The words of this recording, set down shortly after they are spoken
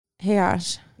Hey,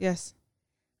 Ash. Yes.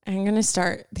 I'm going to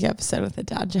start the episode with a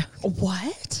dad joke.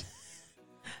 What?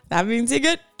 That means you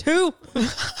get 2.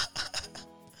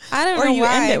 I don't Or know you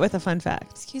why. end it with a fun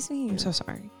fact. Excuse me. I'm so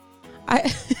sorry.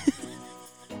 I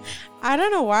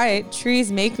don't know why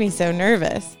trees make me so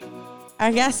nervous.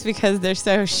 I guess because they're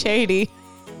so shady.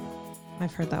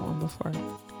 I've heard that one before.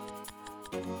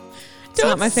 It's Don't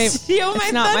not my favorite. steal my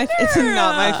It's not my. It's thunder.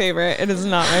 not my favorite. It is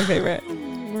not my favorite.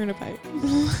 We're in a fight.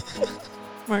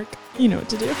 Mark, you know what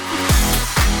to do.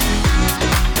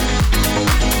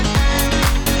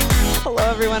 Hello,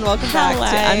 everyone. Welcome back to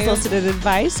Hello. Unsolicited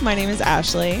Advice. My name is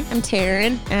Ashley, I'm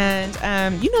Taryn.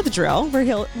 and you know the drill. We're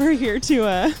here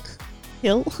to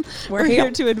We're here.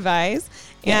 here to advise,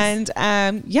 Yes.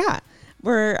 and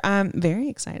we're very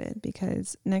excited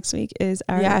because next week is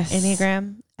our Yes.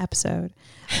 Enneagram episode.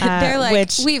 They're like,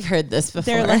 which we've heard this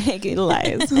before. they're like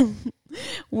lies.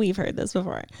 We've heard this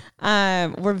before.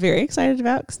 We're very excited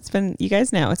about because it's been, you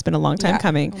guys know, it's been a long time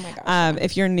coming. Oh my gosh.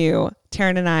 If you're new,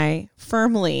 Taryn and I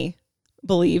firmly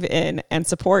believe in and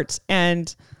support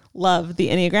and love the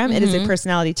Enneagram. It is a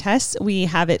personality test. We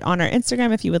have it on our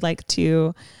Instagram if you would like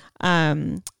to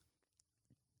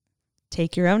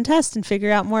take your own test and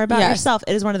figure out more about yourself.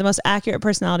 It is one of the most accurate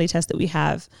personality tests that we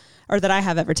have, or that I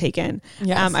have ever taken.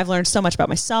 Yes. I've learned so much about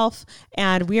myself,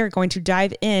 and we are going to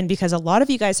dive in because a lot of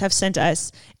you guys have sent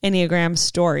us Enneagram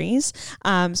stories.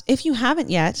 If you haven't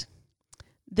yet,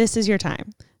 this is your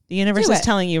time. The universe is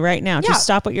telling you right now to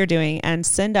stop what you're doing and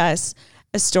send us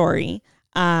a story.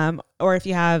 Or if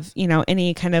you have,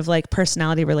 any kind of like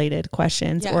personality related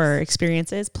questions or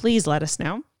experiences, please let us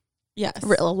know. Yes.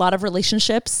 A lot of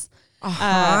relationships.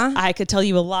 I could tell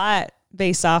you a lot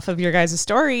based off of your guys'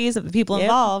 stories of the people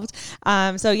involved.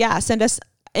 Send us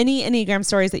any Enneagram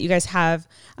stories that you guys have.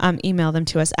 Email them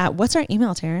to us at, what's our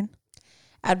email, Taryn?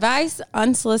 Advice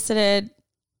unsolicited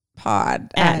pod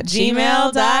At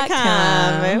gmail.com.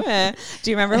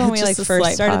 Do you remember when we Just a first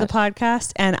slight started the pod.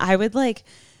 podcast, and I would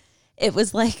it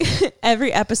was like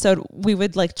every episode we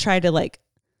would try to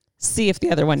see if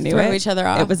the other one knew Throw it. each other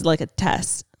off. It was like a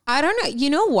test. I don't know. You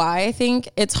know why I think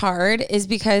it's hard is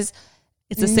because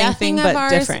It's the same thing, nothing of but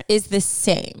ours different. is the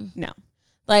same. No.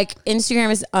 Like Instagram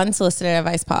is unsolicited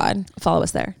advice pod, Follow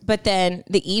us there. but then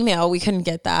the email, we couldn't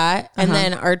get that. And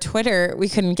then our Twitter, we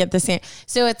couldn't get the same.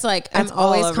 So it's like, I'm It's all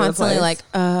always over the constantly place.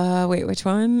 like, wait, which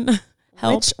one?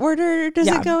 Help. Which order does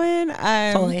it go in?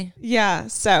 Fully. Yeah.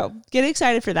 So get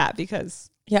excited for that because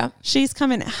Yeah. she's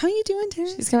coming. How you doing,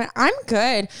 Taryn? She's coming. I'm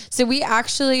good. So we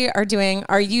actually are doing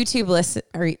our YouTube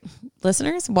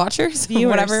listeners, watchers, Viewers.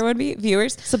 whatever it would be,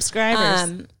 viewers.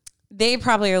 Subscribers. They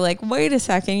probably are like, wait a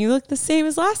second, you look the same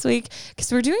as last week because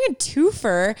we're doing a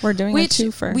twofer. We're doing a which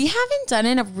twofer. We haven't done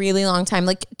in a really long time,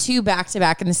 like 2 back to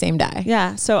back in the same day.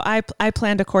 Yeah. So I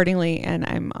planned accordingly, and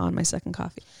I'm on my second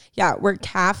coffee. Yeah, we're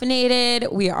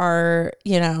caffeinated. We are,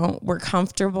 we're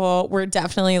comfortable. We're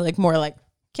definitely more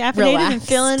Caffeinated and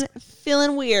relaxed.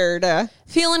 feeling weird.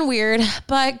 Feeling weird.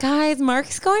 But guys,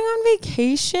 Mark's going on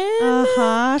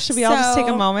vacation. Should we all just take a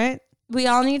So- moment? We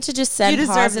all need to just send You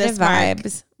deserve positive this, Mark.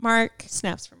 vibes. Mark,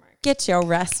 Snaps for Mark. get your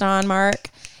rest on, Mark.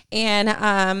 And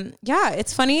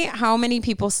it's funny how many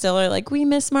people still are like, we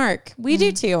miss Mark. We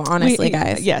do too, honestly,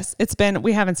 guys. Yes,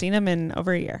 we haven't seen him in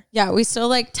over a year. Yeah, we still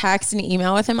text and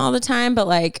email with him all the time, but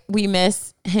we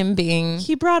miss him being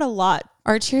He brought a lot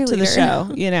our cheerleader to the show,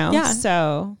 Yeah.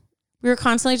 So We were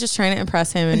constantly just trying to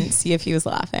impress him and see if he was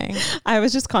laughing I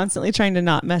was just constantly trying to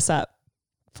not mess up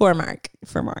for Mark.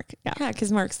 for Mark. Yeah. Yeah,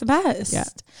 because Mark's the best. Yeah.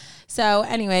 So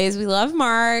anyways, we love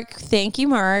Mark. Thank you,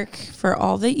 Mark, for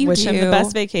all that you Wish do. him the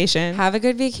best vacation. Have a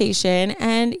good vacation.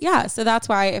 And so that's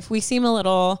why if we seem a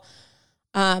little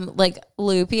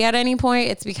loopy at any point,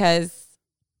 it's because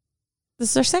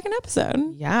this is our second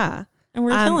episode Yeah. and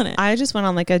we're killing it. I just went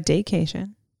on a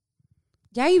daycation.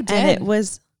 Yeah, you did. And it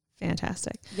was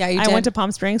fantastic. Yeah, you I did. went to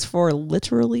Palm Springs for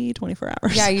literally 24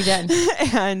 hours. Yeah, you did.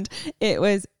 And it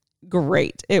was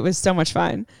great. It was so much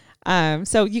fun.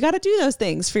 So you got to do those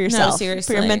things for yourself, for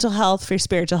seriously. your mental health, for your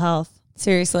spiritual health,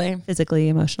 Seriously. physically,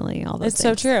 emotionally, all those It's so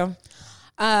things. true.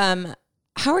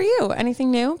 How are you? Anything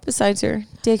new besides your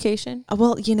vacation?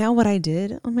 Well, you know what I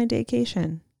did on my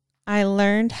vacation? I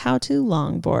learned how to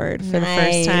longboard for the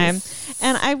first time.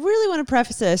 And I really want to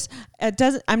preface this.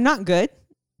 I'm not good,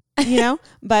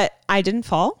 but I didn't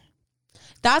fall.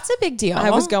 That's a big deal. I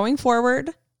was going forward.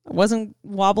 I wasn't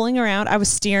wobbling around. I was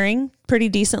steering pretty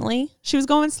decently. She was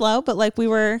going slow, but we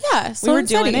were slow and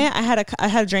doing steady. it. I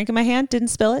had a drink in my hand, didn't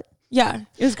spill it. Yeah.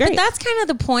 It was great. But that's kind of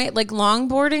the point.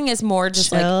 Longboarding is more just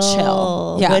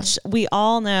chill. Yeah. Which we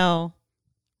all know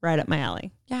right up my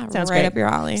alley. Yeah. Sounds right great. up your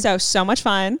alley. So much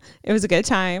fun. It was a good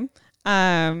time.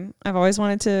 I've always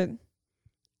wanted to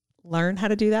learn how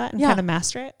to do that and kind of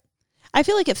master it. I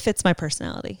feel like it fits my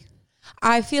personality.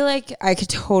 I feel like I could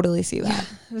totally see that.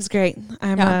 It was great.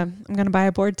 I'm going to buy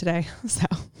a board today. So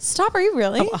stop. Are you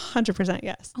really? 100%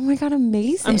 yes. Oh my God.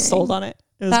 Amazing. I'm sold on it.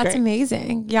 That's great.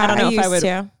 Amazing. Yeah. I don't know if I would.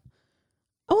 To.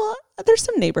 Oh, well, there's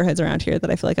some neighborhoods around here that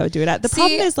I feel like I would do it at. The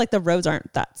problem is like the roads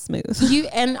aren't that smooth.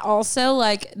 And also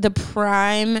like the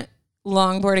prime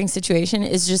longboarding situation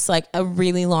is just like a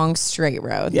really long straight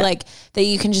road, like that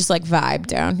you can just like vibe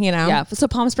down, you know? Yeah. So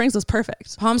Palm Springs was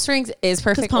perfect. Palm Springs is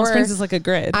perfect. Palm Springs is like a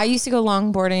grid. I used to go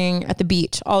longboarding at the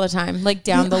beach all the time, like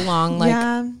down the long,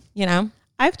 like, you know?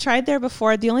 I've tried there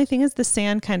before. The only thing is the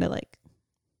sand kind of like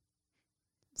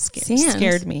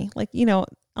scared me. Like, you know,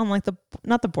 on like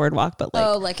not the boardwalk, but like.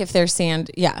 Oh, like if there's sand.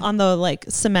 Yeah. On the like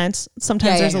cement.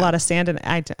 Sometimes there's a lot of sand and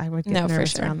I would get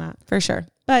nervous around that. For sure.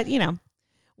 But you know.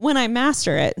 When I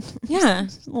master it, a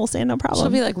little sand, no problem.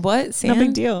 She'll be like, "What? Sand? No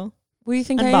big deal." What do you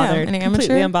think unbothered, I am? An amateur?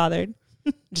 Completely unbothered.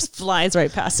 Just flies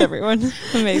right past everyone.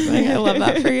 Amazing. I love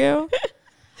that for you.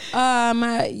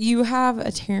 You have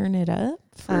a tearing it up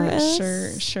for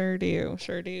us? Sure do.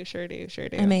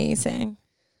 Amazing.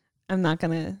 I'm not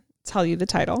gonna tell you the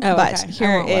title, but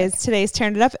here is today's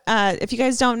Tearing It Up. If you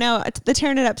guys don't know, the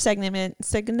Tearing It Up segment.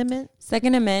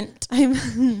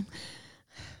 I'm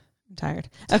tired.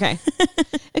 Okay.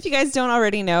 If you guys don't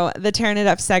already know, the Tearing It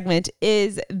Up segment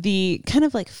is the kind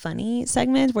of like funny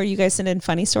segment where you guys send in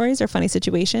funny stories or funny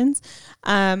situations.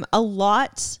 A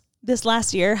lot this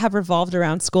last year have revolved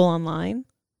around school online.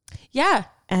 Yeah.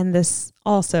 And this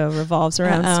also revolves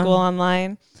around school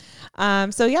online.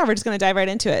 So yeah, we're just going to dive right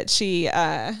into it.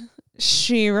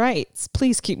 She writes,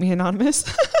 "Please keep me anonymous."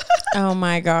 Oh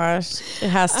my gosh. It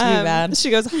has to be bad.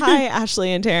 She goes, "Hi,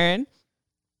 Ashley and Taryn."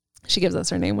 She gives us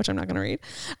her name, which I'm not going to read.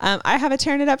 I have a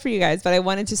Tearing It Up for you guys, but I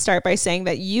wanted to start by saying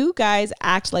that you guys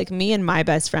act like me and my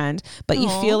best friend, but you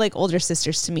feel like older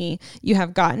sisters to me. You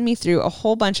have gotten me through a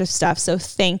whole bunch of stuff, so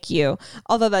thank you.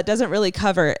 Although that doesn't really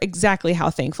cover exactly how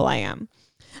thankful I am.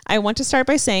 I want to start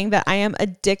by saying that I am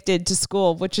addicted to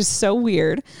school, which is so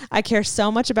weird. I care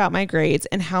so much about my grades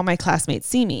and how my classmates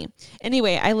see me.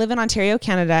 Anyway, I live in Ontario,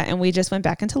 Canada, and we just went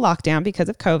back into lockdown because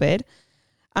of COVID.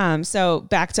 So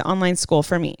back to online school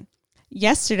for me.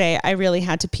 Yesterday, I really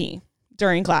had to pee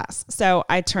during class. So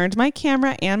I turned my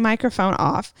camera and microphone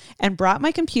off and brought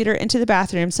my computer into the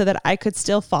bathroom so that I could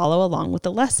still follow along with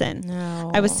the lesson. No.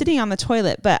 I was sitting on the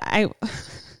toilet, but I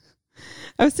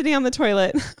was sitting on the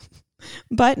toilet,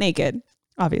 butt naked,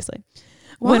 obviously.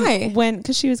 Why?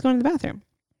 Because she was going to the bathroom.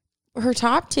 Her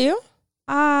top too?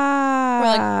 Or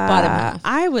like bottom half?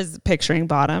 I was picturing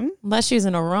bottom. Unless she's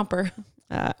in a romper.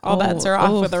 All bets are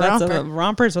off with a romper.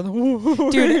 Rompers with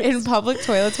dude, in public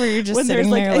toilets where you're just when sitting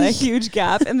there's like there a huge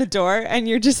gap in the door and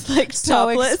you're just like so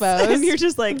topless exposed. And you're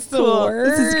just like, cool,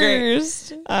 this is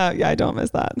great. Yeah, I don't miss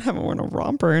that. I haven't worn a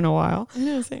romper in a while.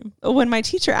 No, same. When my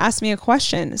teacher asked me a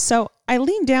question, so I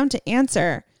leaned down to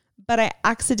answer, but I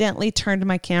accidentally turned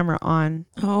my camera on.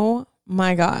 Oh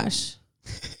my gosh.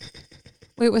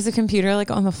 Wait, was the computer like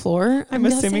on the floor? I'm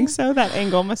assuming so. That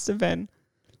angle must have been.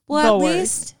 Well, at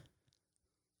least.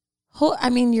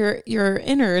 I mean, your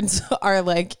innards are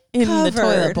like in the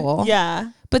toilet bowl.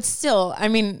 Yeah. But still, I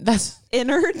mean, that's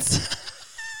innards.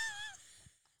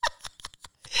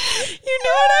 You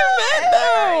know what I meant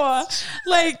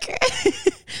though? Like,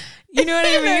 you know what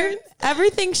I mean?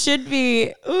 Everything should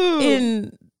be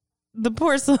in the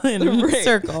porcelain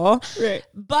circle. Right.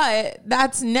 But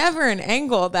that's never an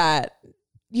angle that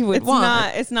you would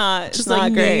want. It's not Just not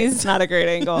like great. knees. It's not a great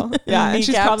angle. Yeah. And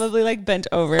she's probably like bent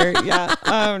over. Yeah.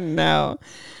 Oh no.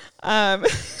 I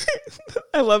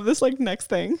love this like next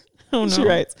thing. Oh no. She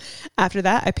writes, "After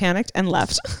that, I panicked and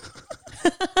left."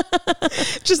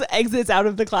 Just exits out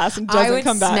of the class and doesn't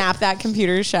come back. I would snap that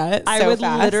computer shut. I would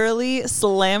literally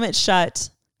slam it shut,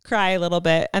 cry a little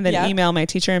bit, and then email my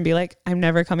teacher and be like, "I'm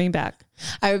never coming back."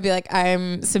 I would be like,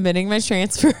 "I'm submitting my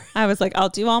transfer." I was like, "I'll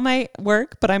do all my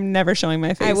work, but I'm never showing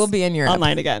my face. I will be in Europe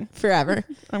online again forever.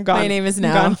 I'm gone. My name is now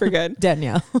I'm gone for good."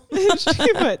 Danielle.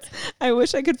 She puts, "I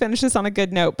wish I could finish this on a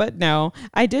good note, but no.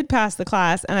 I did pass the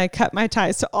class, and I cut my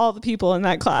ties to all the people in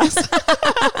that class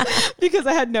because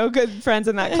I had no good friends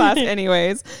in that class,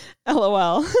 anyways.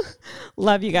 LOL.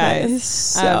 Love you guys." That is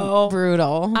so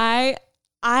brutal.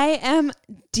 I am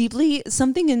deeply,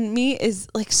 something in me is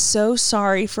like so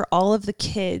sorry for all of the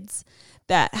kids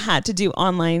that had to do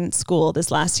online school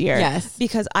this last year. Yes.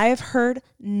 Because I have heard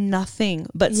nothing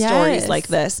but stories like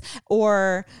this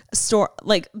or I've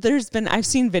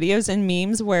seen videos and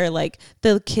memes where like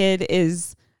the kid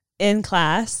is in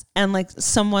class and like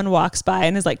someone walks by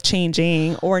and is like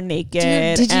changing or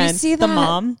naked. Dude, did you and see the that?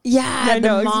 mom? Yeah,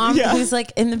 the mom who's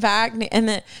like in the back, and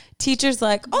the teacher's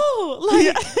like, "Oh, like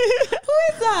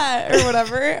who is that?" or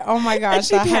whatever. Oh my gosh,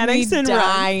 that had me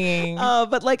dying.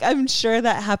 But like I'm sure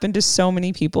that happened to so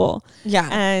many people. Yeah,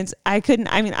 and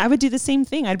I would do the same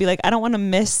thing. I'd be like, I don't want to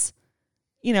miss,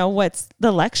 what's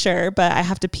the lecture, but I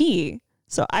have to pee.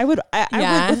 So I would,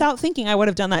 without thinking, I would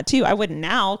have done that too. I wouldn't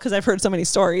now because I've heard so many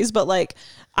stories, but like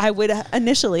I would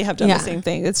initially have done the same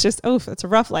thing. It's just, it's a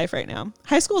rough life right now.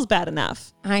 High school is bad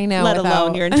enough. I know. Let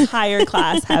alone your entire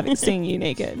class seeing you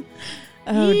naked.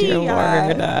 Oh dear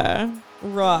Lord.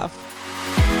 Rough.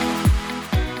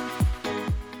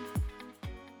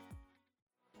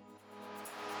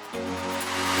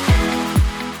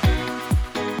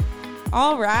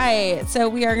 All right. So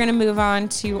we are going to move on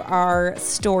to our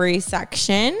story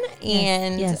section.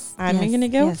 And I'm going to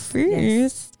go first.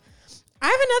 Yes. I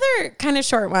have another kind of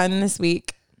short one this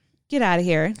week. Get out of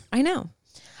here. I know.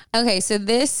 Okay. So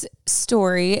this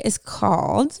story is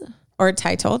called or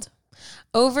titled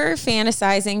Over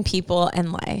Fantasizing People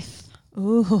and Life.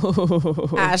 Ooh.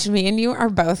 Ash, me and you are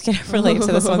both going to relate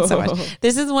to this one so much.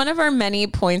 This is one of our many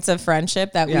points of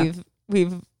friendship that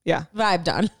we've vibed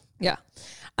on. Yeah.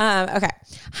 Okay.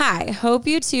 Hi. Hope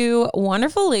you two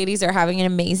wonderful ladies are having an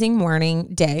amazing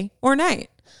morning, day, or night.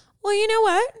 Well, you know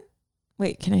what?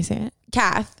 Wait, can I say it?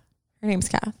 Kath. Her name's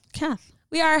Kath. Kath.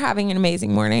 We are having an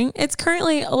amazing morning. It's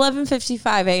currently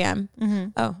 11:55 a.m. Mm-hmm.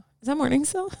 Oh, is that morning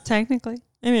still? Technically.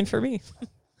 I mean, for me,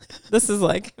 this is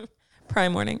like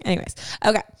prime morning. Anyways.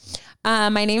 Okay.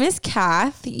 My name is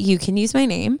Kath. You can use my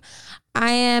name.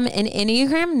 I am an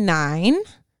Enneagram 9.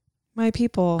 My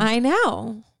people. I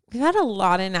know. We've had a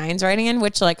lot of 9s writing in,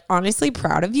 which like honestly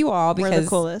proud of you all because we're the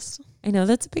coolest. I know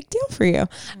that's a big deal for you.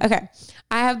 Okay.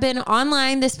 I have been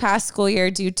online this past school year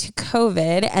due to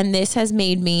COVID, and this has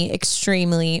made me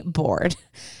extremely bored.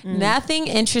 Nothing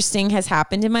interesting has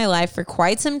happened in my life for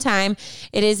quite some time.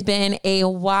 It has been a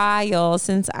while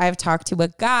since I've talked to a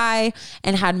guy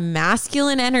and had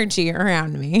masculine energy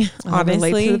around me. I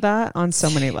relate to that on so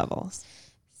many levels.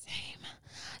 Same.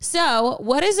 So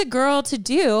what is a girl to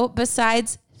do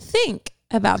besides think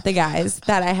about the guys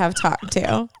that I have talked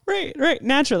to? Right.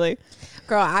 Naturally.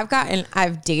 Girl,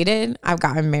 I've dated, I've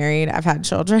gotten married, I've had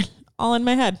children all in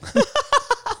my head.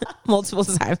 Multiple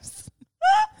times.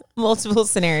 Multiple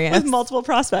scenarios. With multiple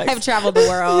prospects. I've traveled the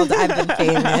world. I've been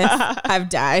famous. I've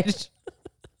died.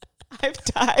 I've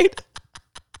died.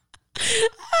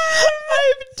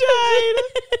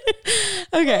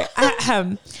 Okay.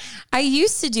 I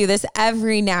used to do this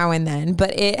every now and then,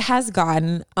 but it has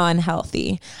gotten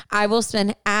unhealthy. I will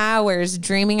spend hours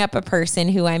dreaming up a person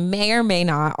who I may or may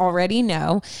not already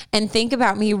know and think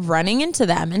about me running into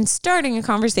them and starting a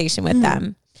conversation with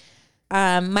them.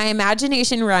 My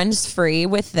imagination runs free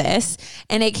with this,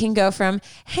 and it can go from,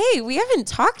 hey, we haven't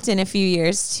talked in a few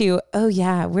years to, oh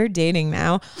yeah, we're dating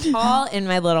now, all in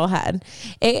my little head.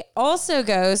 It also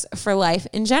goes for life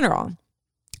in general.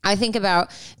 I think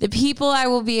about the people I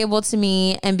will be able to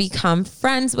meet and become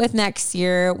friends with next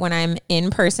year when I'm in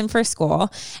person for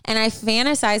school. And I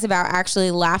fantasize about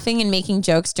actually laughing and making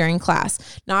jokes during class,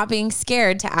 not being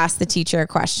scared to ask the teacher a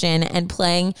question, and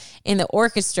playing in the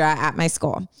orchestra at my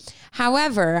school.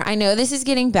 However, I know this is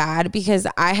getting bad because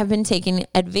I have been taking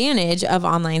advantage of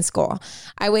online school.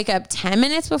 I wake up 10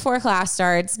 minutes before class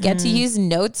starts, get to use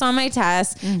notes on my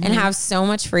test, and have so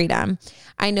much freedom.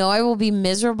 I know I will be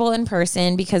miserable in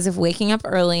person because of waking up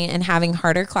early and having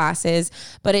harder classes,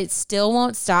 but it still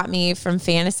won't stop me from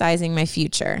fantasizing my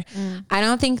future. I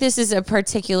don't think this is a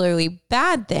particularly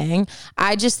bad thing.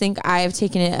 I just think I have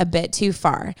taken it a bit too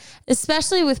far,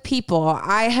 especially with people.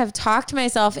 I have talked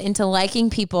myself into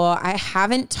liking people I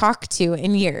haven't talked to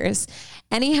in years.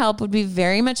 Any help would be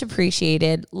very much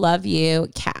appreciated. Love you,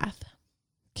 Kath.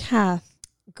 Kath.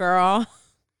 Girl.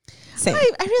 I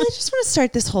really just want to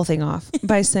start this whole thing off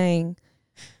by saying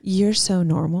you're so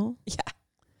normal. Yeah.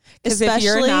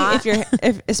 Especially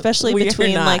especially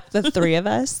between like the three of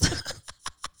us.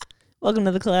 Welcome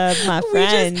to the club, my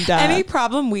friend. Any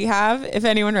problem we have, if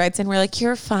anyone writes in, we're like,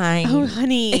 you're fine. Oh,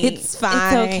 honey. It's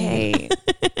fine. It's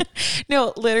okay.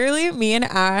 No, literally me and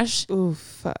Ash.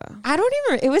 Oof.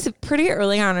 It was pretty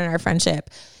early on in our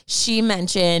friendship. She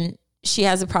mentioned she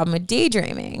has a problem with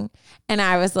daydreaming. And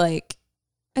I was like,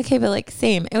 okay, but like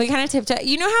same. And we kind of tiptoed.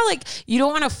 You know how like you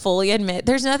don't want to fully admit,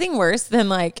 there's nothing worse than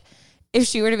like if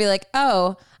she were to be like,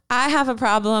 oh, I have a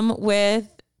problem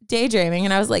with daydreaming.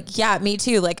 And I was like, yeah, me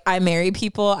too. Like I marry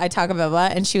people. I talk about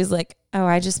what. And she was like, oh,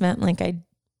 I just meant like I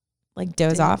like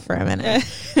doze off for a minute.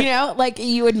 You know, like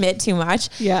you admit too much.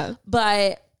 Yeah.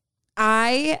 But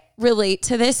I relate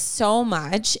to this so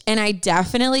much, and I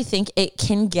definitely think it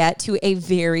can get to a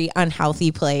very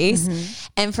unhealthy place.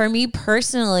 And for me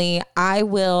personally, I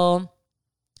will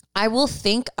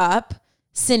think up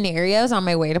scenarios on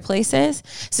my way to places.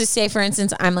 So say for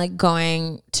instance, I'm like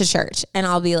going to church and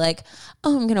I'll be like,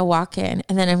 oh, I'm going to walk in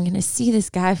and then I'm going to see this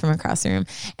guy from across the room.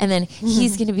 And then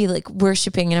he's going to be like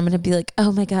worshiping and I'm going to be like,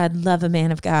 oh my God, love a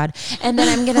man of God. And then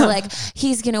I'm going to like,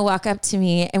 he's going to walk up to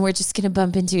me and we're just going to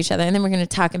bump into each other. And then we're going to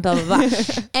talk and blah, blah, blah.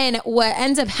 And what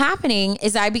ends up happening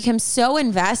is I become so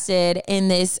invested in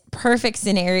this perfect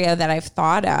scenario that I've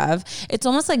thought of. It's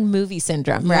almost like movie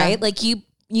syndrome, right? Like you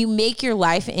make your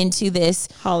life into this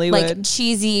Hollywood, like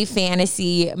cheesy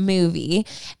fantasy movie.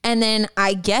 And then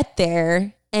I get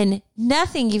there and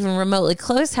nothing even remotely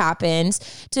close happens,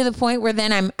 to the point where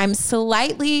then I'm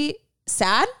slightly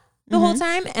sad the whole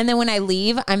time. And then when I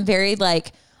leave, I'm very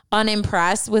like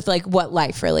unimpressed with like what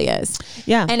life really is.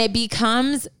 Yeah. And it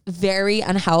becomes very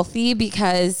unhealthy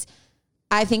because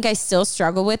I think I still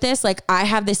struggle with this. Like I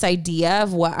have this idea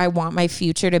of what I want my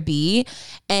future to be,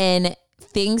 and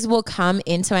things will come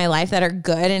into my life that are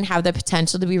good and have the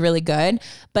potential to be really good.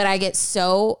 But I get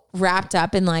so wrapped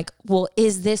up in like, well,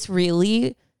 is this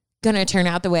really going to turn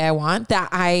out the way I want, that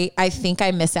I think I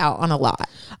miss out on a lot.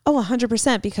 Oh,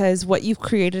 100%. Because what you've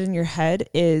created in your head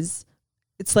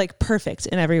it's like perfect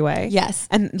in every way. Yes.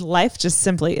 And life just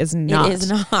simply is not. It is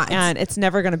not. And it's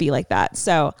never going to be like that.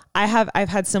 So I've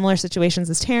had similar situations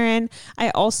as Taryn.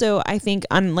 I think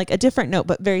on like a different note,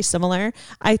 but very similar,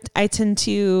 I tend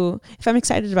to, if I'm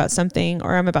excited about something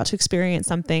or I'm about to experience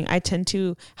something, I tend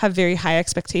to have very high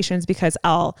expectations because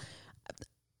I'll,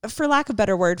 for lack of a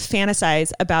better word,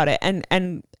 fantasize about it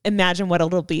and imagine what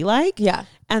it'll be like. Yeah.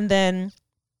 And then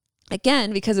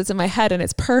again, because it's in my head and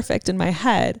it's perfect in my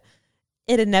head,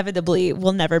 it inevitably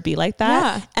will never be like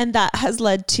that. Yeah. And that has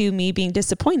led to me being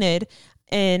disappointed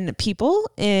in people,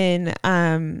 in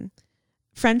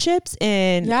friendships,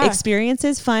 in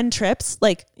experiences, fun trips,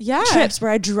 like trips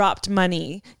where I dropped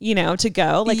money, to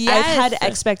go. Like I've had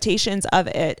expectations of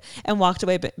it and walked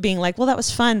away being like, well, that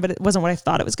was fun, but it wasn't what I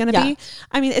thought it was going to be.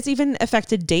 I mean, it's even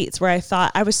affected dates where I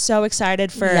thought I was so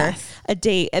excited for a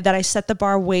date that I set the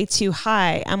bar way too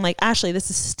high. I'm like, Ashley, this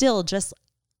is still just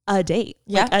a date,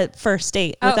 like a first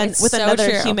date with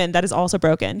another human that is also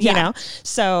broken, you know?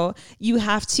 So you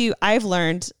have to, I've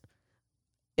learned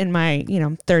in my,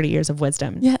 30 years of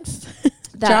wisdom,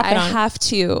 that I have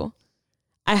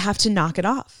to knock it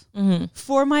off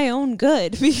for my own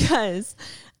good, because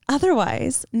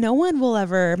otherwise no one will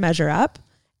ever measure up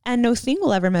and no thing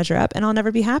will ever measure up, and I'll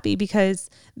never be happy,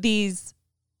 because these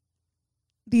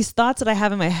thoughts that I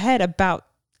have in my head about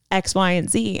X, Y, and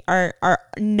Z are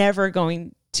never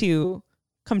going to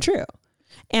come true.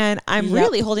 And I'm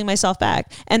really holding myself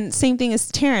back. And same thing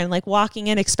as Taryn, like walking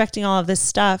in, expecting all of this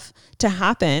stuff to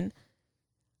happen.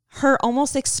 Her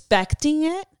almost expecting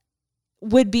it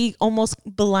would be almost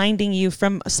blinding you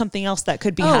from something else that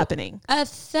could be happening.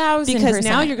 1,000%. Because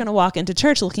now you're going to walk into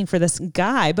church looking for this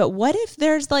guy. But what if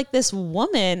there's like this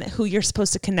woman who you're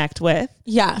supposed to connect with?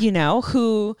 Yeah.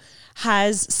 Who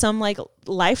has some like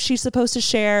life she's supposed to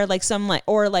share, like some like,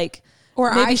 or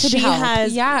maybe she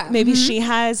has, maybe she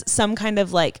has some kind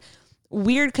of like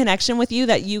weird connection with you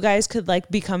that you guys could like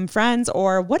become friends.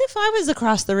 Or what if I was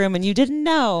across the room and you didn't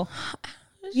know,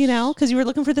 because you were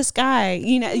looking for this guy,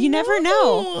 you never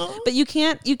know, but you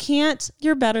can't,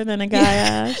 you're better than a guy,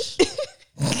 Ash.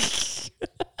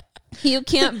 You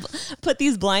can't put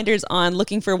these blinders on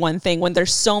looking for one thing when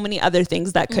there's so many other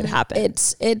things that could happen.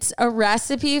 It's a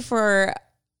recipe for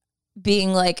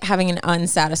being like having an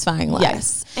unsatisfying life.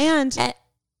 Yes. And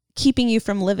keeping you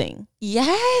from living.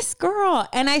 Yes, girl.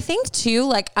 And I think too,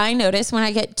 like I notice when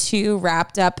I get too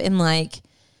wrapped up in like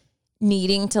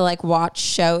needing to like watch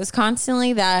shows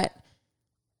constantly, that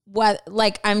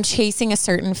I'm chasing a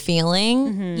certain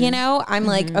feeling, I'm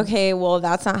like, okay, well,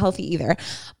 that's not healthy either.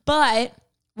 But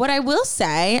what I will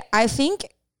say, I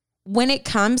think when it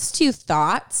comes to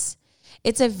thoughts,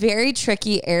 it's a very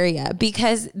tricky area,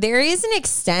 because there is an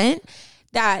extent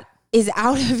that is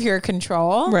out of your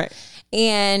control. Right.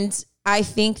 And I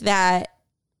think that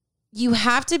you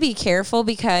have to be careful,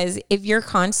 because if you're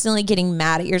constantly getting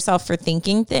mad at yourself for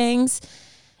thinking things,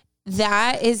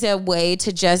 that is a way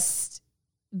to just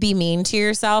be mean to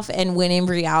yourself. And when in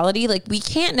reality, like we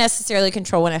can't necessarily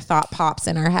control when a thought pops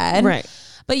in our head. Right.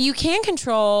 But you can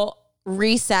control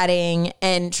resetting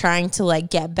and trying to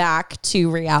like get back to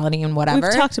reality and whatever.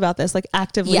 We've talked about this, like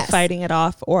actively fighting it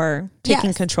off or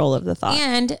taking control of the thought.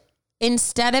 And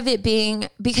instead of it being,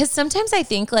 because sometimes I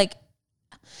think like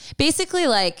basically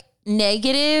like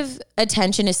negative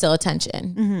attention is still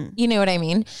attention. Mm-hmm. You know what I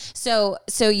mean? So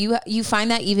you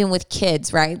find that even with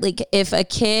kids, right? Like if a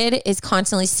kid is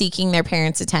constantly seeking their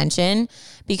parents' attention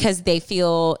because they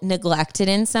feel neglected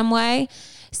in some way,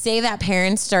 say that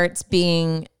parent starts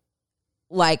being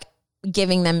like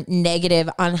giving them negative,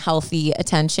 unhealthy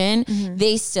attention,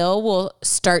 they still will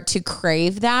start to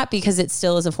crave that because it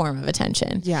still is a form of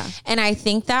attention. Yeah. And I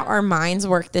think that our minds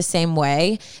work the same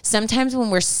way. Sometimes when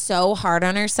we're so hard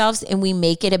on ourselves and we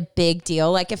make it a big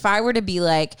deal, like if I were to be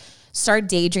like, start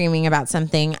daydreaming about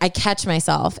something, I catch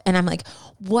myself and I'm like,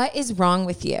 what is wrong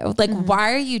with you? Like,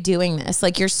 why are you doing this?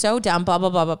 Like, you're so dumb, blah,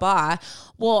 blah, blah, blah, blah.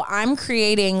 Well, I'm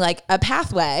creating like a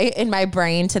pathway in my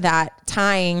brain to that,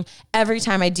 tying every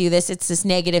time I do this, it's this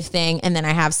negative thing. And then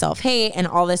I have self-hate and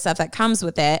all this stuff that comes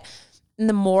with it. And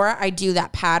the more I do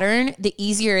that pattern, the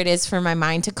easier it is for my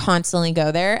mind to constantly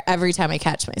go there every time I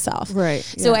catch myself. Right.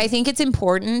 So I think it's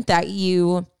important that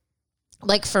you,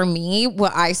 like for me,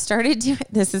 what I started doing,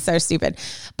 this is so stupid,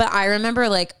 but I remember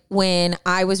like when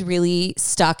I was really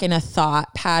stuck in a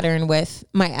thought pattern with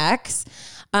my ex,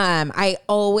 I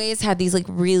always had these like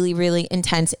really, really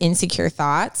intense, insecure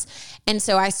thoughts. And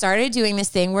so I started doing this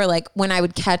thing where like when I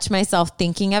would catch myself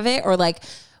thinking of it or like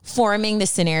forming the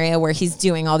scenario where he's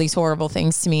doing all these horrible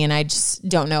things to me and I just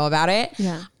don't know about it.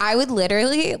 Yeah. I would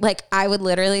literally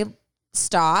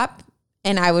stop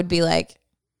and I would be like,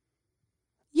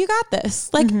 you got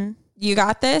this. Like, you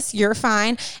got this. You're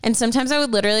fine. And sometimes I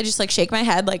would literally just like shake my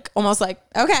head, like almost like,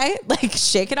 okay, like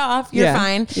shake it off. You're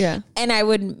fine. Yeah. And I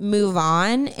would move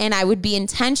on and I would be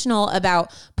intentional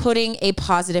about putting a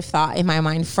positive thought in my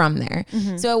mind from there.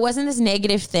 So it wasn't this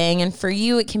negative thing. And for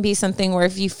you, it can be something where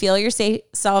if you feel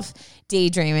yourself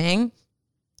daydreaming,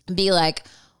 be like,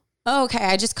 oh, okay,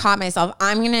 I just caught myself.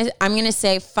 I'm going to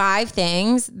say 5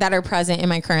 things that are present in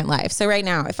my current life. So right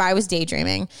now, if I was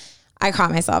daydreaming, I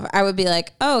caught myself. I would be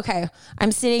like, oh, okay,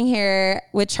 I'm sitting here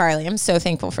with Charlie. I'm so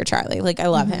thankful for Charlie. Like, I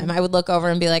love him. I would look over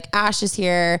and be like, Ash is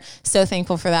here. So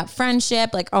thankful for that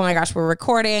friendship. Like, oh my gosh, we're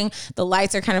recording. The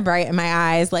lights are kind of bright in my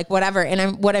eyes, like whatever.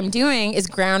 And what I'm doing is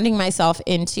grounding myself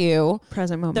into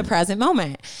the present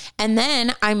moment. And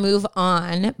then I move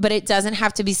on, but it doesn't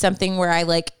have to be something where I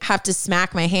like have to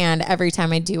smack my hand every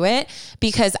time I do it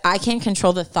because I can't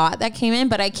control the thought that came in,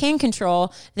 but I can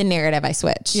control the narrative I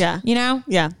switch. Yeah. You know?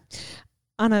 Yeah.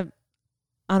 On a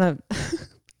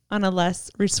on a less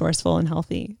resourceful and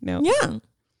healthy note. Yeah.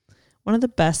 One of the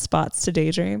best spots to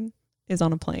daydream is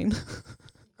on a plane.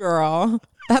 Girl,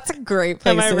 that's a great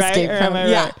place to escape from.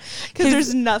 Yeah. Because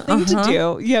there's nothing to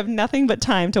do. You have nothing but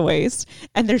time to waste.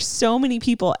 And there's so many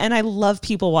people. And I love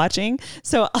people watching.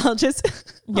 So I'll just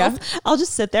I'll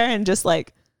just sit there and just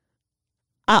like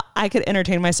I could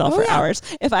entertain myself for hours.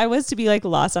 If I was to be like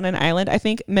lost on an island, I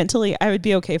think mentally I would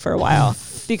be okay for a while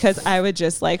because I would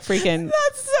just like freaking.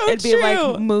 That's so it'd true. Be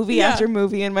like movie after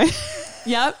movie in my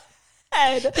head.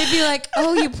 They'd be like,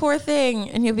 "Oh, you poor thing,"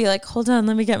 and you'll be like, "Hold on,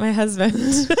 let me get my husband."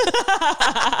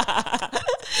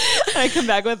 I come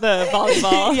back with a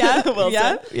volleyball.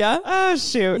 Yeah. Oh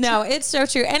shoot! No, it's so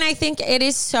true, and I think it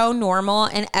is so normal,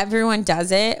 and everyone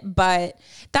does it, but.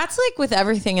 That's like with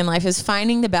everything in life is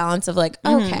finding the balance of like,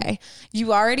 okay,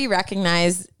 you already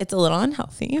recognize it's a little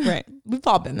unhealthy. Right. We've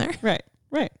all been there.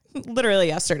 Right. Literally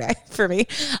yesterday for me.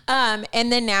 And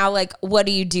then now like, what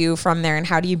do you do from there and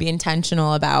how do you be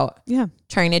intentional about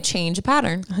trying to change a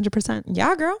pattern? 100%.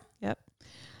 Yeah, girl. Yep.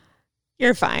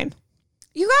 You're fine.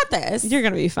 You got this. You're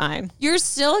going to be fine. You're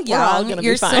still young.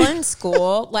 You're still in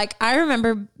school. Like I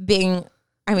remember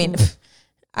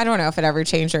I don't know if it ever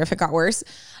changed or if it got worse.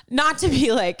 Not to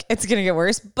be like, it's going to get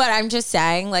worse, but I'm just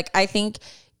saying, like, I think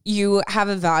you have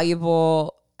a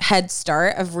valuable head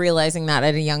start of realizing that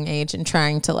at a young age and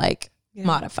trying to like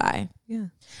modify. Yeah.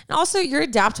 And also you're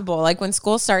adaptable. Like when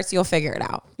school starts, you'll figure it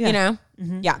out, you know?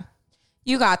 Yeah.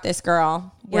 You got this,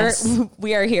 girl.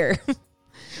 We are here.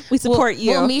 We support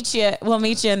you. We'll meet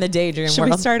you in the daydream world. Should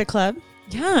we start a club?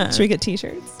 Yeah. Should we get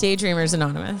t-shirts? Daydreamers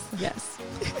Anonymous. Yes.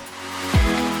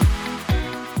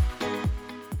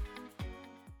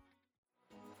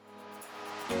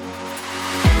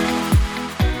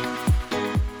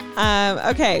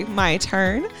 Okay, my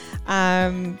turn.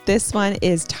 This one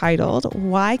is titled,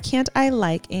 Why Can't I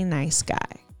Like a Nice Guy?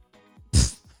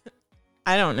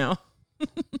 I don't know.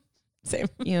 Same.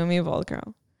 You and me both,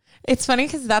 girl. It's funny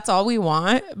because that's all we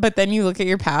want, but then you look at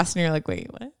your past and you're like, wait,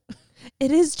 what?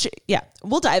 It is. Yeah,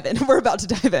 we'll dive in. We're about to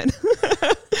dive in.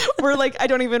 We're like, I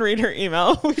don't even read her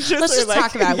email. Let's just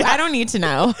talk about it. I don't need to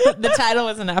know. The title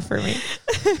was enough for me.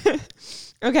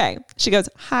 Okay. She goes,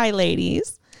 hi,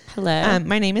 ladies. Hello.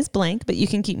 My name is blank, but you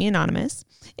can keep me anonymous.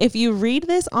 If you read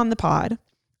this on the pod,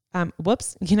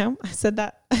 whoops, I said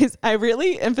that. I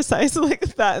really emphasized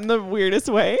like that in the weirdest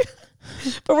way.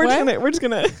 But we're just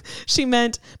gonna, she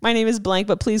meant my name is blank,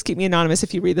 but please keep me anonymous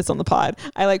if you read this on the pod.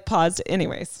 I like paused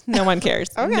anyways. No one cares.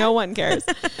 Okay. No one cares.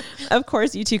 Of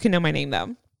course, you two can know my name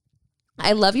though.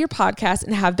 I love your podcast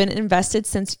and have been invested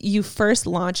since you first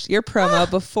launched your promo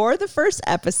before the first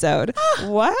episode.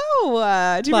 Wow.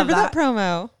 Do you remember that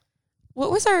promo?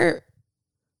 What was it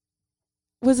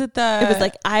it was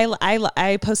like, I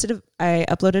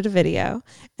uploaded a video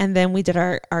and then we did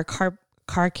our car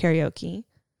karaoke.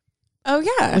 Oh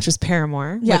yeah. Which was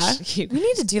Paramore. Yeah. We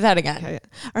need to do that again.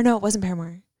 Or no, it wasn't Paramore.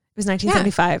 It was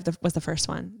 1975 was the first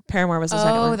one. Paramore was the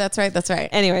second one. Oh, that's right. That's right.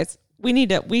 Anyways, we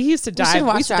used to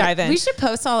dive in. We should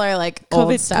post all our like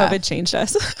old stuff. COVID changed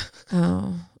us.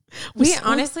 Oh. We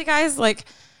honestly, guys, like,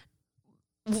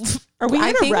 are we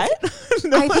in a rut?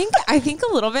 No. I think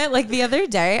a little bit. Like the other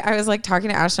day I was like talking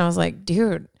to Ashton. I was like,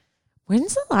 dude,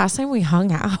 when's the last time we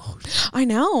hung out? I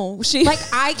know.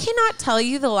 I cannot tell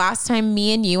you the last time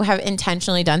me and you have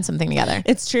intentionally done something together.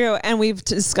 It's true. And we've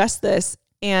discussed this.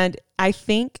 And I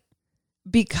think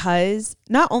because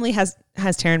not only has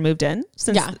Taryn moved in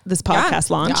since this podcast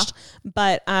launched,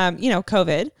 but, COVID.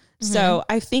 Mm-hmm. So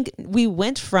I think we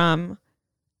went from,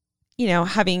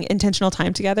 having intentional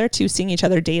time together to seeing each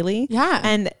other daily. Yeah.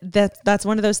 And that's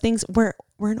one of those things where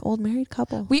we're an old married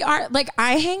couple. We are. Like,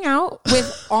 I hang out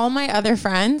with all my other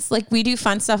friends. Like, we do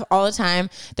fun stuff all the time.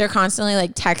 They're constantly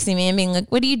like texting me and being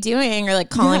like, what are you doing? Or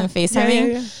like calling and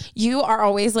FaceTiming. Yeah. You are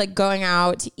always like going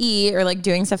out to eat or like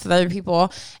doing stuff with other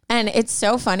people. And it's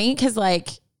so funny because like,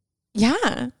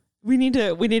 we need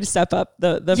to step up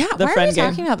the why friend are we game.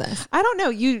 Talking about this? I don't know.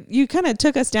 You kind of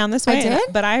took us down this way, I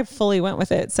did? But I fully went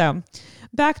with it. So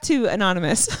back to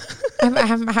Anonymous. I'm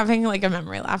having like a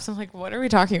memory lapse. I'm like, what are we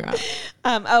talking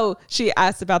about? She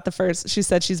asked about the first. She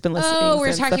said she's been listening we're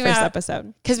since talking the first about,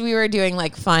 episode because we were doing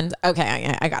like fun.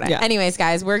 Okay, I got it. Yeah. Anyways,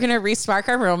 guys, we're gonna respark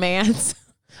our romance.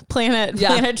 Plan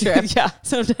a trip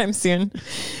sometime soon.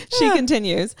 She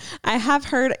continues, I have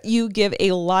heard you give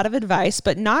a lot of advice,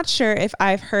 but not sure if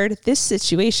I've heard this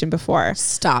situation before.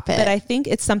 Stop it. But I think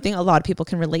it's something a lot of people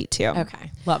can relate to.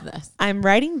 Okay. Love this. I'm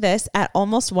writing this at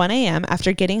almost 1 a.m.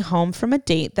 after getting home from a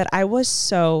date that I was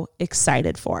so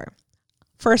excited for.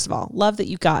 First of all, love that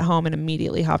you got home and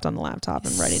immediately hopped on the laptop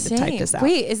and ready to type this out.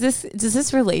 Wait, does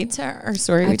this relate to our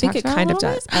story? I think it kind of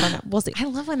does. I don't know. We'll see. I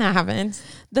love when that happens.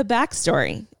 The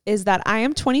backstory is that I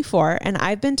am 24 and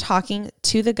I've been talking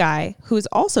to the guy who is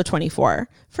also 24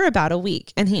 for about a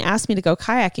week. And he asked me to go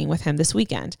kayaking with him this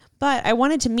weekend, but I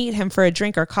wanted to meet him for a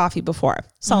drink or coffee before.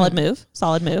 Solid move.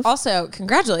 Also,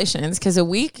 congratulations. Because a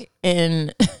week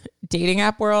in dating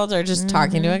app world or just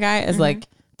talking to a guy is like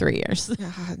 3 years.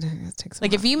 It takes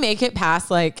like if you make it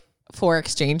past like 4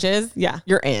 exchanges,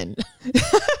 you're in.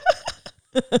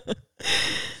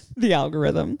 The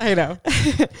algorithm. I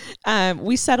know.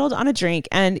 We settled on a drink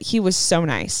and he was so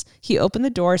nice. He opened the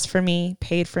doors for me,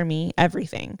 paid for me,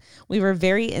 everything. We were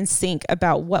very in sync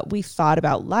about what we thought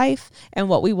about life and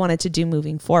what we wanted to do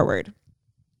moving forward.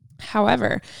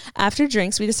 However, after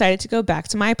drinks, we decided to go back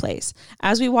to my place.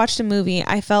 As we watched a movie,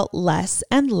 I felt less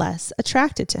and less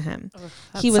attracted to him.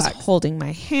 He was holding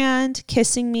my hand,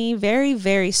 kissing me, very,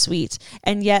 very sweet.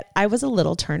 And yet I was a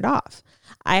little turned off.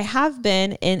 I have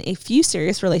been in a few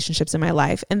serious relationships in my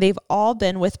life, and they've all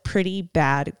been with pretty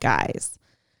bad guys.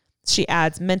 She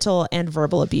adds mental and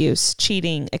verbal abuse,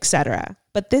 cheating, etc.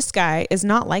 But this guy is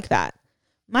not like that.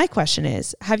 My question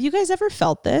is, have you guys ever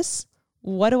felt this?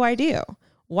 What do I do?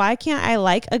 Why can't I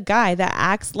like a guy that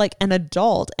acts like an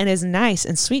adult and is nice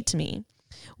and sweet to me?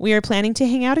 We are planning to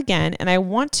hang out again, and I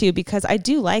want to because I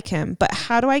do like him, but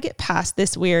how do I get past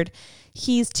this weird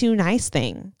he's too nice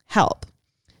thing? Help.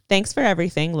 Thanks for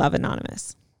everything. Love,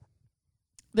 Anonymous.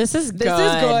 This is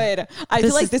good. I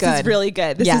feel like this is really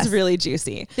good. This is really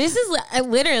juicy. This is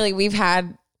literally, we've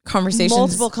had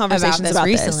multiple conversations about this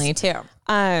recently too.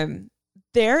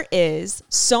 There is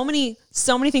so many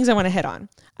things I want to hit on.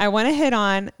 I want to hit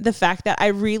on the fact that I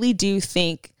really do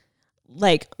think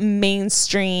like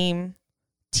mainstream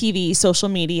TV, social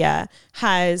media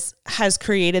has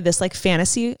created this like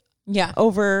fantasy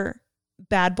over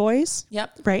bad boys.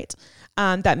 Yep. Right.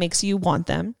 That makes you want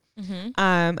them.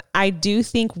 Mm-hmm. I do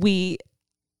think we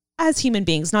as human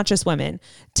beings, not just women,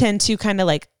 tend to kind of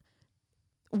like,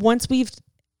 once we've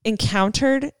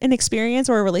encountered an experience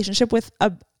or a relationship with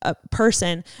a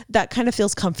person, that kind of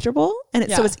feels comfortable. And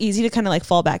so it's easy to kind of like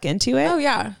fall back into it. Oh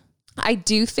yeah. I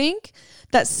do think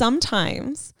that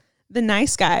sometimes the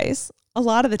nice guys, a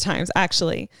lot of the times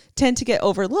actually, tend to get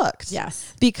overlooked.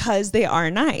 Yes. Because they are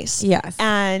nice. Yes.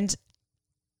 And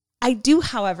I do,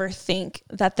 however, think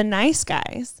that the nice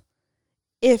guys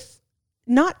if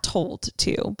not told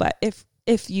to, but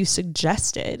if you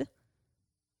suggested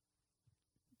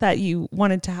that you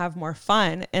wanted to have more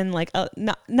fun and like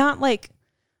not like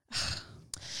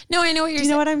no, I know what you're saying. Do you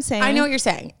know what I'm saying? I know what you're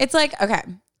saying. It's like, okay,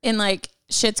 in like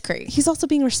Schitt's Creek. He's also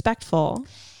being respectful.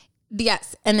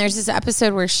 Yes. And there's this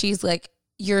episode where she's like,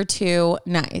 you're too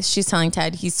nice. She's telling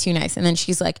Ted he's too nice. And then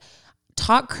she's like,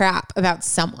 talk crap about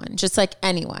someone, just like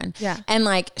anyone. Yeah. And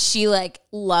like, she like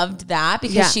loved that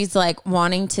because she's like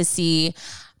wanting to see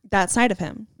that side of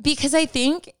him. Because I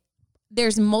think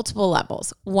there's multiple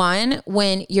levels. One,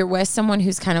 when you're with someone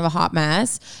who's kind of a hot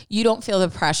mess, you don't feel the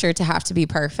pressure to have to be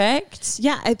perfect.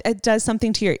 Yeah. It does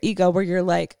something to your ego where you're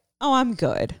like, oh, I'm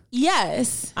good.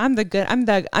 Yes. I'm the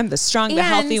strong, the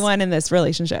healthy one in this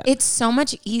relationship. It's so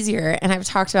much easier. And I've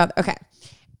talked about, okay,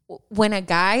 when a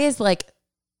guy is like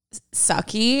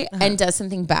sucky and does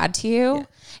something bad to you,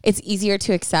 it's easier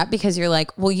to accept because you're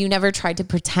like, well, you never tried to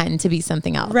pretend to be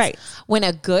something else. Right. When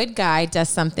a good guy does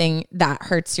something that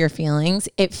hurts your feelings,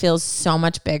 it feels so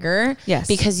much bigger. Yes.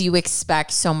 Because you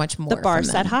expect so much more. The bar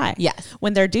set high. Yes.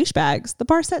 When they're douchebags, the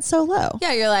bar set so low.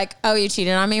 Yeah. You're like, oh, you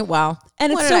cheated on me? Well,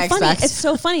 and it's so funny. It's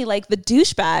so funny. Like the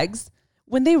douchebags,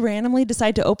 when they randomly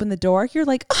decide to open the door, you're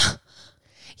like, oh,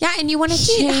 yeah, and you want to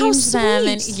change them,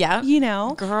 and you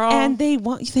know, girl, and they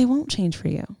won't change for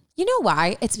you. You know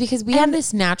why? It's because we have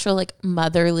this natural, like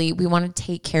motherly, we want to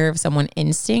take care of someone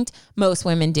instinct. Most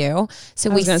women do, so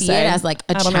we see it as like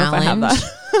a challenge.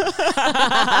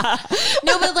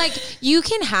 No, but like you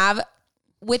can have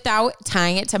without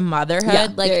tying it to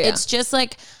motherhood. It's just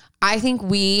like I think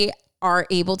we are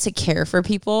able to care for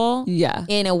people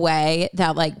in a way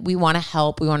that like we want to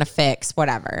help, we want to fix,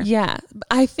 whatever. Yeah.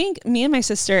 I think me and my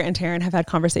sister and Taryn have had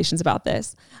conversations about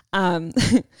this.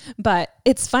 But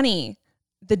it's funny,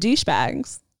 the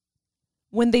douchebags,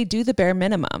 when they do the bare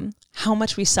minimum, how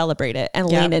much we celebrate it and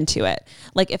lean into it.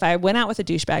 Like if I went out with a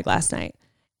douchebag last night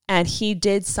and he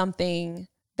did something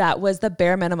that was the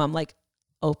bare minimum, like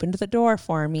opened the door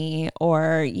for me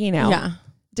or, you know,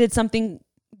 did something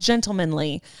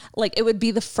gentlemanly, like it would be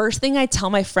the first thing I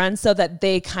tell my friends so that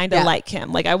they kind of like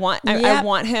him. Like I want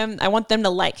them to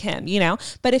like him, you know,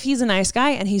 but if he's a nice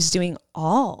guy and he's doing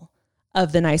all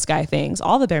of the nice guy things,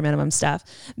 all the bare minimum stuff,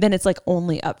 then it's like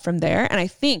only up from there. And I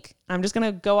think I'm just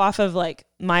going to go off of like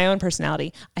my own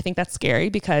personality. I think that's scary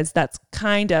because that's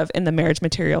kind of in the marriage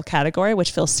material category,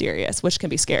 which feels serious, which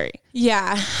can be scary.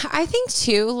 Yeah. I think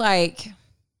too, like,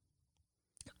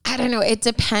 I don't know. It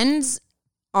depends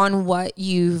on what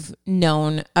you've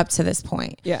known up to this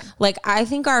point. Yeah. Like, I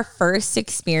think our first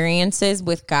experiences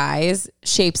with guys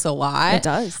shapes a lot. It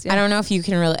does. Yeah. I don't know if you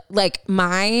can really, like,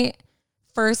 my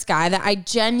first guy that I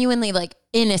genuinely like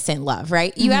innocent love,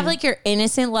 right? You have like your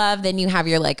innocent love, then you have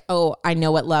your like, oh, I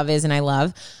know what love is and I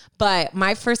love. But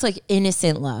my first like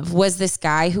innocent love was this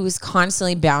guy who was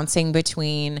constantly bouncing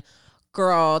between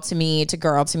girl to me,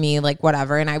 like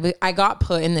whatever. And I got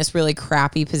put in this really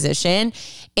crappy position.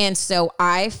 And so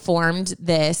I formed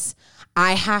this,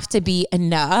 I have to be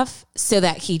enough so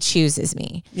that he chooses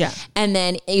me. Yeah. And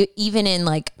then even in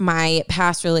like my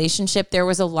past relationship, there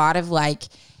was a lot of like,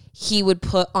 he would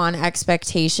put on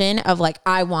expectation of like,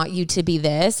 I want you to be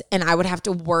this. And I would have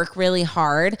to work really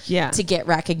hard to get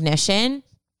recognition.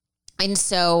 And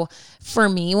so for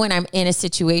me, when I'm in a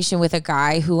situation with a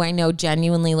guy who I know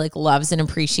genuinely like loves and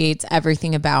appreciates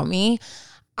everything about me,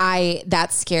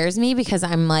 that scares me because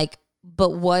I'm like,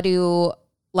 but what do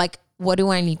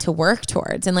I need to work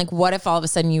towards? And like, what if all of a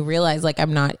sudden you realize like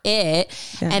I'm not it?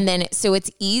 Yeah. And then, so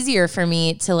it's easier for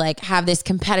me to like have this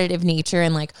competitive nature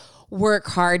and like work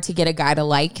hard to get a guy to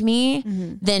like me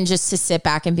than just to sit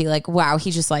back and be like, wow,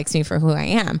 he just likes me for who I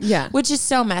am. Yeah. Which is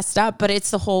so messed up, but it's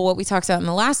the whole, what we talked about in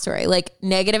the last story, like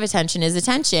negative attention is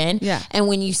attention. Yeah. And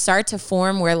when you start to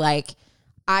form where like,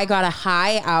 I got a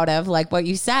high out of like what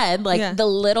you said, like the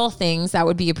little things that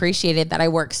would be appreciated that I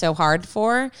work so hard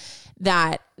for,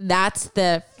 that's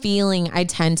the feeling I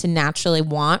tend to naturally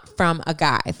want from a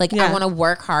guy. Like I want to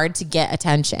work hard to get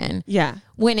attention. Yeah.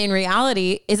 When in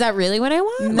reality, is that really what I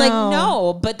want? No. Like,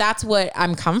 no, but that's what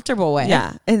I'm comfortable with.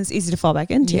 Yeah. And it's easy to fall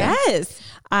back into. Yes.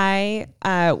 I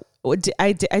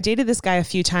dated this guy a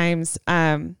few times,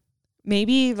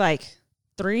 maybe like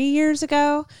 3 years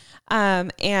ago.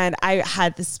 And I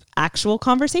had this actual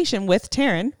conversation with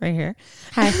Taryn right here.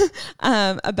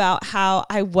 Hi. About how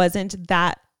I wasn't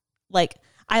that like,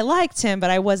 I liked him, but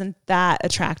I wasn't that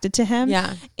attracted to him.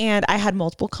 Yeah. And I had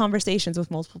multiple conversations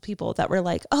with multiple people that were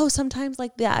like, oh, sometimes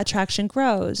like that attraction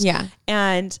grows. Yeah.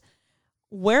 And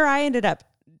where I ended up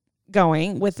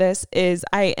going with this is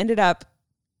I ended up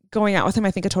going out with him,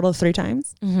 I think a total of 3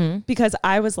 times because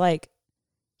I was like,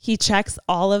 He checks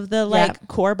all of the like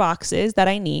core boxes that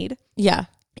I need. Yeah.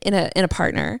 In a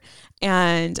partner,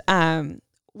 and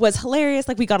was hilarious.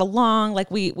 Like we got along,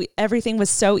 like we everything was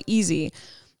so easy,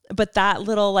 but that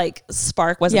little like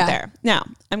spark wasn't there. Now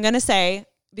I'm going to say,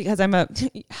 because I'm a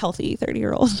healthy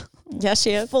 30-year-old, yes,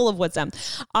 she is, full of wisdom.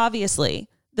 Obviously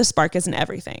the spark isn't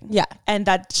everything. Yeah. And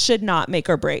that should not make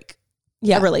or break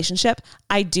a relationship.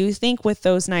 I do think with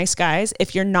those nice guys,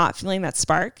 if you're not feeling that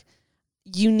spark,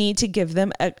 you need to give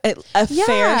them a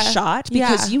fair shot,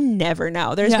 because you never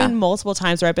know. There's been multiple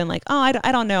times where I've been like, oh,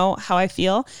 I don't know how I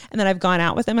feel. And then I've gone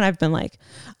out with them and I've been like,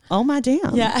 oh my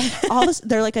damn. Yeah. All this,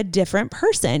 they're like a different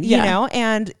person, you know?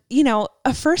 And, you know,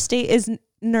 a first date is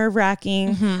nerve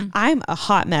wracking. Mm-hmm. I'm a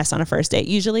hot mess on a first date.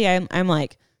 Usually I'm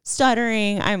like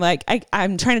stuttering. I'm like,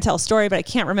 I'm trying to tell a story, but I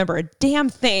can't remember a damn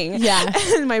thing. Yeah.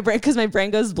 And because my brain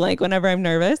goes blank whenever I'm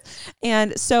nervous.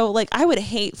 And so like, I would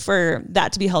hate for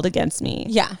that to be held against me.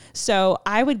 Yeah. So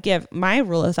I would my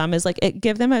rule of thumb is like,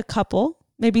 give them a couple,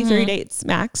 maybe 3 dates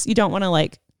max. You don't want to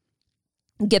like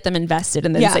get them invested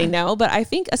and then say no, but I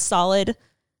think a solid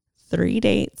 3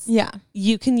 dates. Yeah.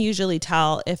 You can usually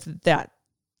tell if that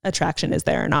attraction is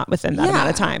there or not within that amount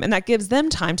of time. And that gives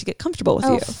them time to get comfortable with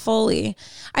you. Fully.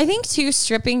 I think too,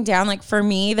 stripping down, like for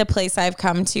me, the place I've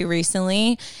come to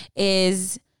recently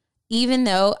is, even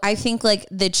though I think like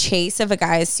the chase of a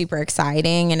guy is super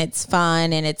exciting and it's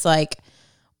fun and it's like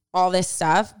all this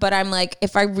stuff, but I'm like,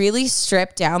 if I really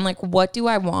strip down, like what do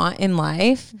I want in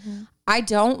life? Mm-hmm. I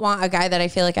don't want a guy that I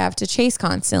feel like I have to chase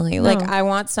constantly. No. Like I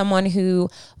want someone who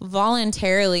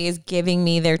voluntarily is giving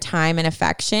me their time and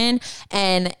affection.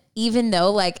 And even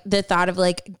though like the thought of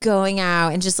like going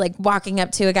out and just like walking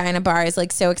up to a guy in a bar is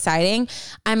like so exciting,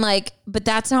 I'm like, but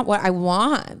that's not what I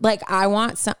want. Like I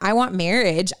want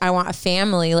marriage. I want a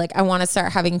family. Like I want to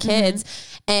start having kids.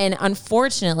 Mm-hmm. And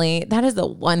unfortunately, that is the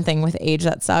one thing with age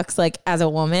that sucks. Like as a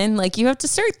woman, like you have to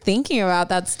start thinking about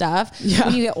that stuff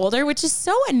when you get older, which is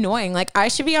so annoying. Like I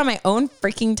should be on my own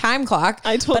freaking time clock,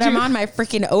 but I'm on my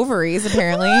freaking ovaries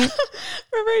apparently. Remember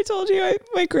I told you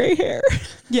my gray hair?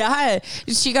 Yeah.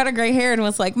 She got a gray hair and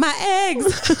was like, my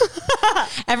eggs.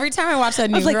 Every time I watch that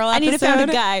New Girl episode, I need to find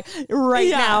a guy right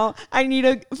now. I need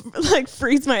to like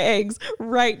freeze my eggs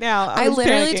right now. I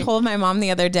literally told my mom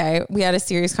the other day, we had a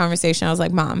serious conversation. I was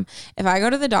like, Mom, if I go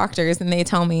to the doctors and they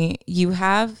tell me you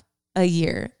have a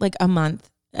year, like a month,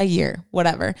 a year,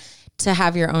 whatever, to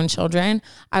have your own children,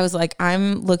 I was like,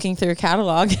 I'm looking through a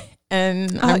catalog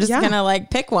and I'm just going to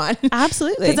like pick one.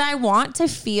 Absolutely. Because I want to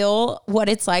feel what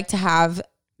it's like to have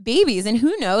babies. And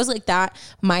who knows, like that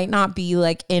might not be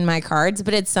like in my cards,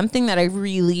 but it's something that I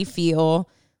really feel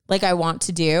like I want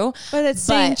to do. But it's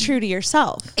staying true to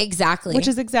yourself. Exactly. Which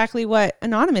is exactly what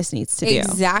Anonymous needs to do.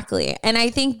 Exactly. And I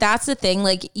think that's the thing.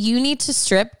 Like you need to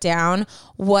strip down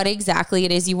what exactly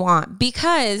it is you want,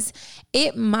 because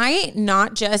it might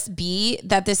not just be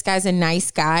that this guy's a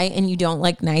nice guy and you don't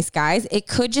like nice guys. It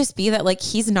could just be that like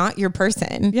he's not your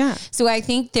person. Yeah. So I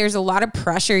think there's a lot of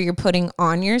pressure you're putting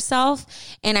on yourself.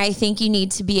 And I think you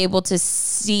need to be able to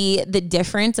see the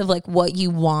difference of like what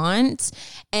you want.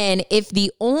 And if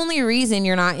the only reason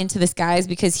you're not into this guy is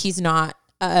because he's not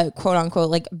a quote unquote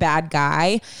like bad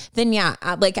guy, then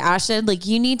like Ash said, like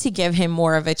you need to give him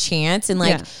more of a chance and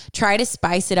like try to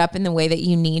spice it up in the way that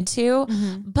you need to.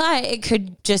 Mm-hmm. But it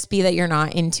could just be that you're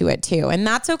not into it too. And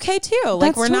that's okay too.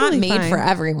 Like we're totally not made for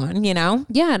everyone, you know?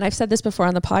 Yeah. And I've said this before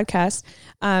on the podcast.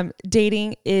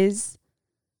 Dating is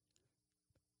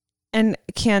and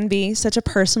can be such a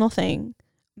personal thing,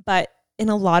 but in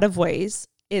a lot of ways,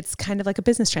 it's kind of like a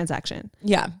business transaction.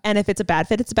 Yeah. And if it's a bad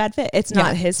fit, it's a bad fit. It's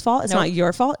not his fault. It's not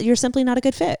your fault. You're simply not a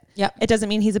good fit. Yep. It doesn't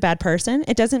mean he's a bad person.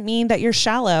 It doesn't mean that you're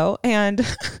shallow and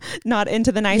not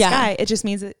into the nice guy. It just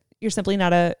means that you're simply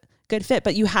not a good fit,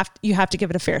 but you have to give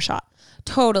it a fair shot.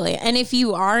 Totally. And if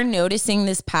you are noticing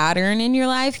this pattern in your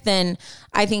life, then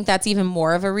I think that's even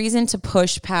more of a reason to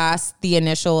push past the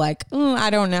initial, like, I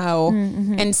don't know,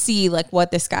 and see like what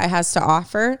this guy has to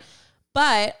offer.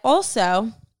 But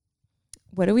also,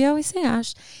 what do we always say,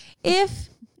 Ash? If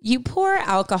you pour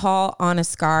alcohol on a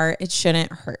scar, it shouldn't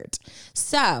hurt.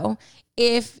 So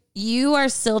if you are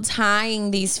still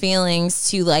tying these feelings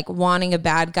to like wanting a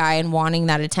bad guy and wanting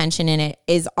that attention, and it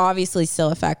is obviously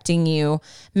still affecting you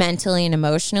mentally and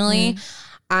emotionally,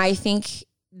 I think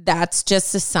that's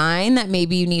just a sign that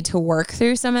maybe you need to work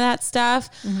through some of that stuff.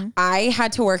 I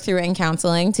had to work through it in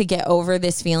counseling to get over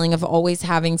this feeling of always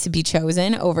having to be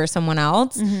chosen over someone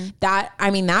else.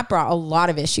 That brought a lot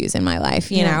of issues in my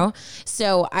life, you know?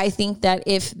 So I think that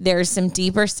if there's some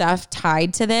deeper stuff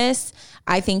tied to this,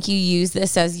 I think you use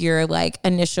this as your like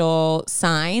initial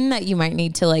sign that you might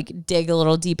need to like dig a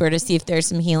little deeper to see if there's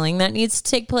some healing that needs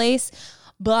to take place.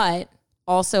 But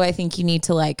also I think you need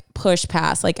to like push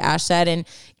past, like Ash said, and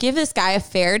give this guy a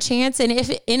fair chance. And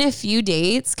if in a few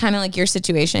dates, kind of like your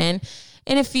situation,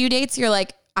 in a few dates, you're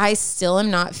like, I still am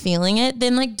not feeling it,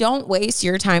 then like, don't waste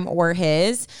your time or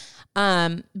his.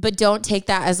 But don't take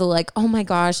that as a like, oh my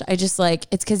gosh, I just like,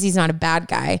 it's because he's not a bad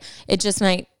guy. It just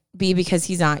might be because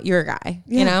he's not your guy,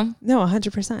 you know? No,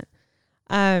 100%.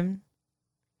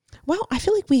 Wow, I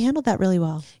feel like we handled that really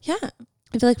well. Yeah.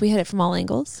 I feel like we hit it from all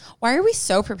angles. Why are we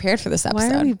so prepared for this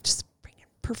episode? Why are we just bringing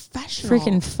professional?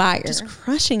 Freaking fire. Just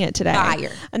crushing it today.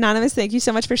 Fire. Anonymous, thank you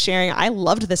so much for sharing. I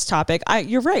loved this topic.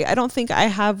 You're right. I don't think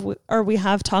we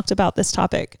have talked about this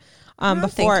topic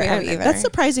before. And that's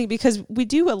surprising because we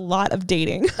do a lot of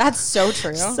dating. That's so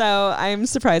true. So I'm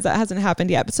surprised that hasn't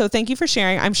happened yet. But so thank you for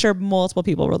sharing. I'm sure multiple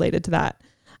people related to that.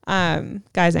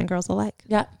 Guys and girls alike.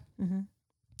 Yeah. Mm-hmm.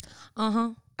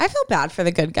 Uh-huh. I feel bad for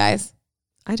the good guys.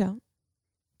 I don't.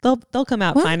 They'll come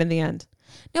out fine in the end.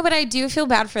 No, but I do feel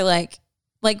bad for like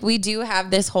we do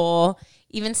have this whole,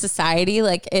 even society,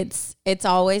 like it's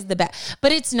always the bad,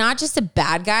 but it's not just a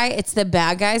bad guy. It's the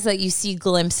bad guys that you see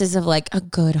glimpses of like a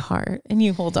good heart and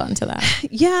you hold on to that.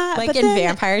 Yeah. Like in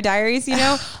Vampire Diaries, you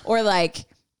know, or like,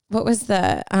 what was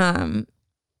the,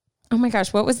 oh my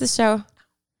gosh, what was the show?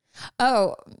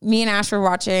 Oh, me and Ash were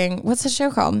watching, what's the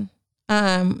show called?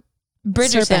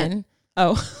 Bridgerton. Serpent.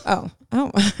 Oh,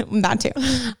 that too.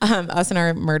 Us and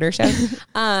our murder show.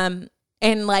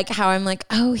 And like how I'm like,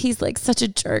 oh, he's like such a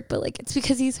jerk, but like it's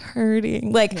because he's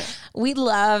hurting. Like we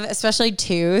love, especially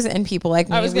twos and people like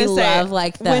me. We love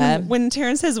like when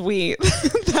Taryn says we,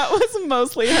 that was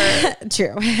mostly her.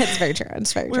 True, it's very true.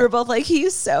 It's very true. We were both like,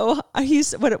 he's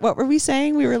what were we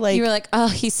saying? We were like, you were like, oh,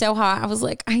 he's so hot. I was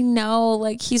like, I know,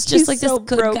 like he's just like so this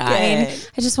good broken guy. And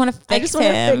I just want to fix him.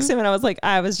 And I was like,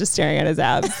 I was just staring at his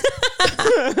abs.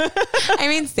 I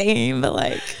mean, same, but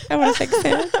like I want to fix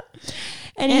him.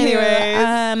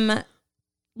 Anyway,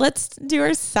 let's do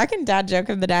our second dad joke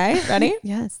of the day. Ready?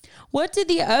 Yes. What did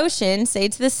the ocean say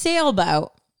to the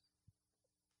sailboat?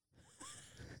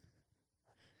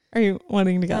 Are you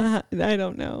wanting to guess? I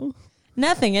don't know.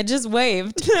 Nothing. It just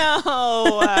waved.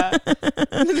 No.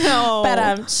 No.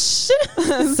 But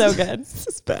so good.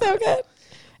 So good.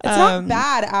 It's not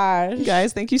bad, Ash.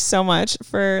 Guys, thank you so much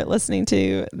for listening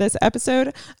to this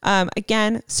episode.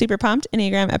 Again, super pumped.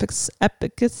 Enneagram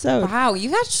episode. Wow,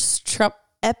 you got just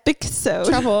episode.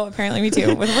 Trouble, apparently me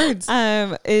too, with words.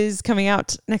 Is coming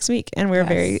out next week, and we're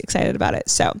very excited about it.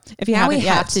 So if you haven't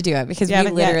have to do it because we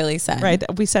literally said. Right,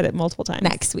 we said it multiple times.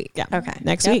 Next week. Yeah. Okay.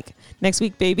 Next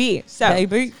week, baby. So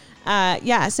baby.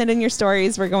 Send in your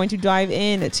stories. We're going to dive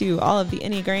into all of the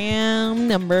Enneagram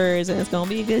numbers, and it's going to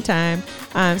be a good time.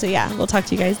 We'll talk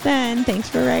to you guys then. Thanks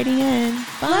for writing in.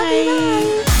 Bye. Love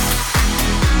you, bye.